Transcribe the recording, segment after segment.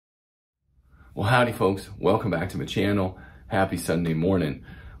Well, howdy folks, welcome back to my channel. Happy Sunday morning.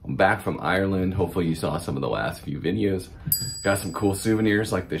 I'm back from Ireland. Hopefully you saw some of the last few videos. Got some cool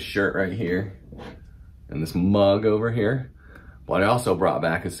souvenirs like this shirt right here and this mug over here. But I also brought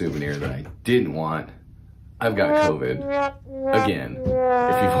back a souvenir that I didn't want. I've got COVID again.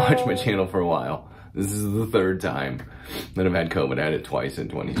 If you've watched my channel for a while, this is the third time that I've had COVID. I had it twice in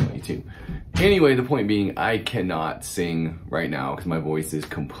 2022. Anyway, the point being, I cannot sing right now because my voice is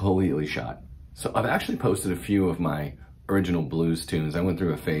completely shot. So I've actually posted a few of my original blues tunes. I went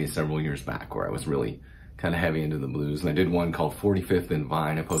through a phase several years back where I was really kind of heavy into the blues. And I did one called 45th and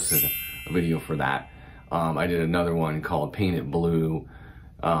Vine. I posted a video for that. I did another one called Paint It Blue.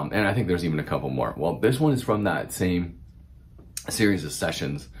 And I think there's even a couple more. Well, this one is from that same series of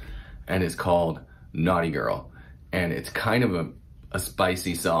sessions and it's called Naughty Girl. And it's kind of a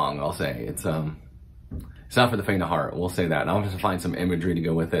spicy song, I'll say. It's not for the faint of heart, we'll say that. And I'll just find some imagery to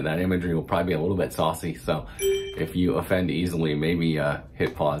go with it. That imagery will probably be a little bit saucy, so if you offend easily, maybe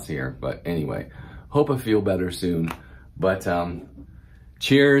hit pause here. But anyway, hope I feel better soon. But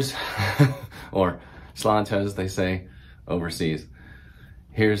cheers, or sláinte as they say overseas.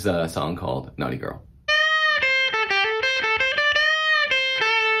 Here's a song called Naughty Girl.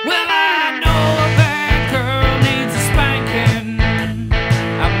 Well, I know a bad girl needs a spanking.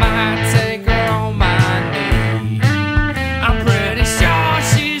 I might take her on my knee. I'm pretty sure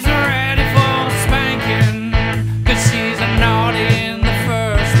she's ready for a spanking, 'cause she's a naughty in the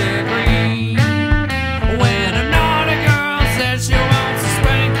first degree. When a naughty girl says she wants a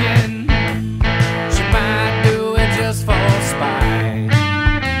spanking, she might do it just for spite.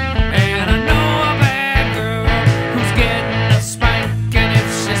 And I know a bad girl who's getting a spanking if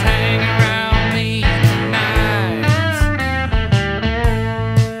she's hanging around me tonight.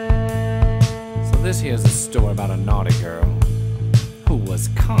 So this here's a story about a naughty girl who was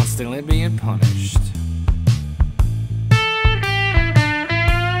constantly being punished.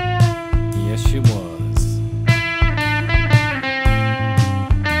 Yes, she was.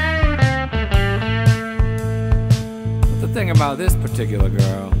 But the thing about this particular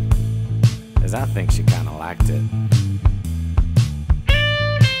girl is I think she kinda liked it.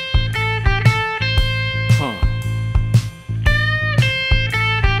 Huh.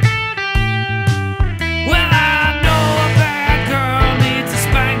 Well, I know a bad girl needs a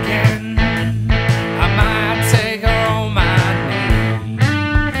spanking. I might take her on my knee.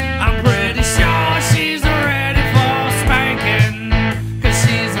 I'm pretty sure she's ready for a spanking, 'cause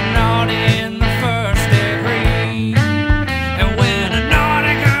she's a naughty in the first degree. And when a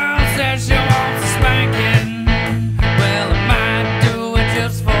naughty girl says she wants a spanking, well, I might do it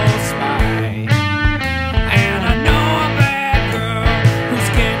just for spite. And I know a bad girl who's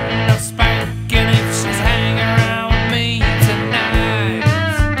getting a spanking if she's hanging around me tonight.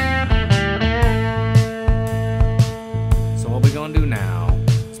 So what we gonna do now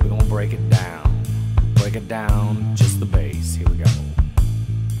is we're gonna break it down. Break it down, just the bass. Here we go.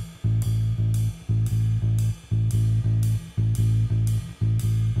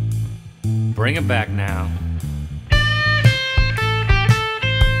 Bring it back now.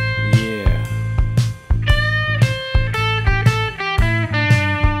 Yeah.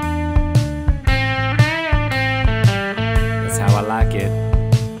 That's how I like it.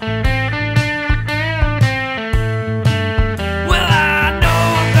 Well, I know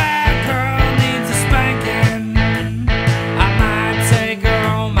a bad girl needs a spanking. I might take her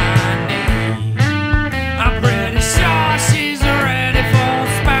on my knee. I'm pretty sure she's ready for a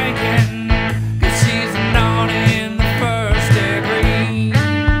spanking, 'cause she's a naughty in the first degree.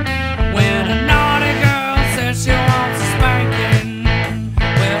 When a naughty girl says she wants a spanking,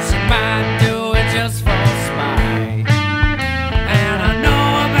 well, she might do it just for spite. And I know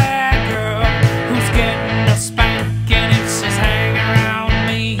a bad girl who's getting a spanking if she's hanging around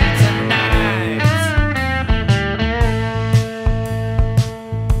me tonight.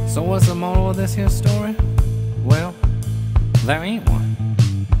 So what's the moral of this here story? Well, there ain't one.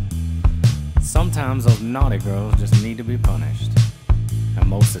 Sometimes those naughty girls just need to be punished. And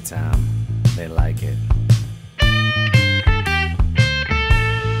most of the time, they like it.